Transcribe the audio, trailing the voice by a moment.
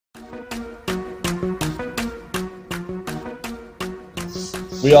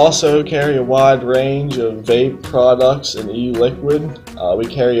We also carry a wide range of vape products and e-liquid. We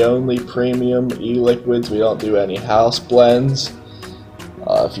carry only premium e-liquids. We don't do any house blends.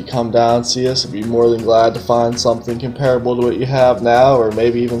 If you come down and see us, I'd be more than glad to find something comparable to what you have now, or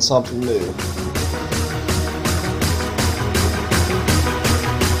maybe even something new.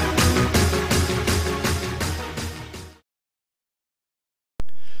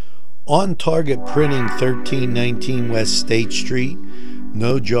 On Target Printing, 1319 West State Street.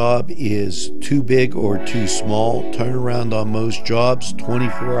 No job is too big or too small. Turnaround on most jobs,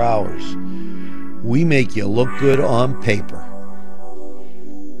 24 hours. We make you look good on paper.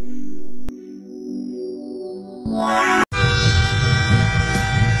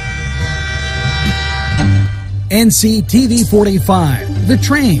 NCTV45, The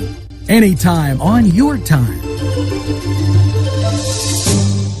Train. Anytime on your time.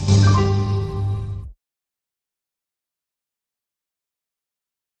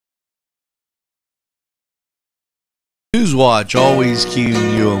 NewsWatch, always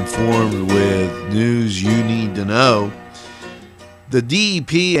keeping you informed with news you need to know. The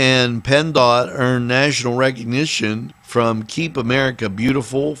DEP and PennDOT earned national recognition from Keep America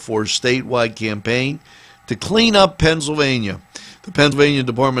Beautiful for statewide campaign to clean up Pennsylvania. The Pennsylvania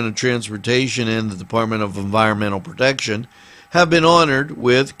Department of Transportation and the Department of Environmental Protection have been honored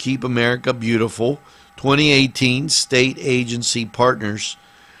with Keep America Beautiful 2018 State Agency Partners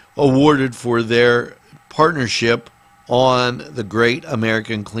awarded for their partnership on the Great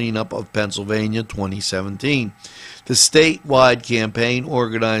American Cleanup of Pennsylvania 2017. The statewide campaign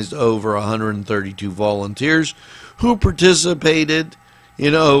organized over 132 volunteers who participated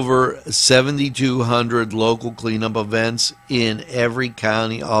in over 7,200 local cleanup events in every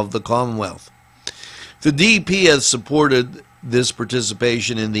county of the Commonwealth. The DEP has supported this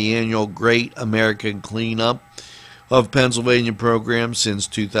participation in the annual Great American Cleanup of Pennsylvania program since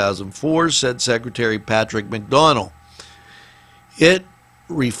 2004, said Secretary Patrick McDonnell. It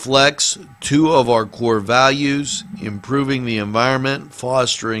reflects two of our core values, improving the environment,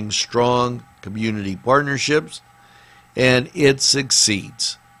 fostering strong community partnerships, and it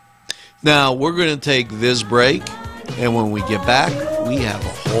succeeds. Now, we're going to take this break, and when we get back, we have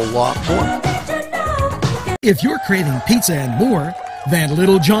a whole lot more. If you're craving pizza and more, then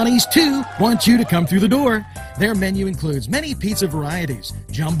Little Johnny's too wants you to come through the door. Their menu includes many pizza varieties,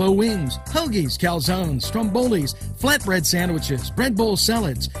 jumbo wings, hoagies, calzones, strombolis, flatbread sandwiches, bread bowl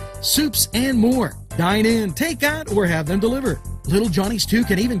salads, soups, and more. Dine in, take out, or have them delivered. Little Johnny's 2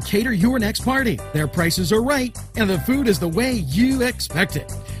 can even cater your next party. Their prices are right, and the food is the way you expect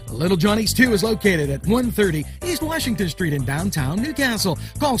it. Little Johnny's 2 is located at 130 East Washington Street in downtown Newcastle.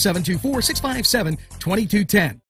 Call 724-657-2210.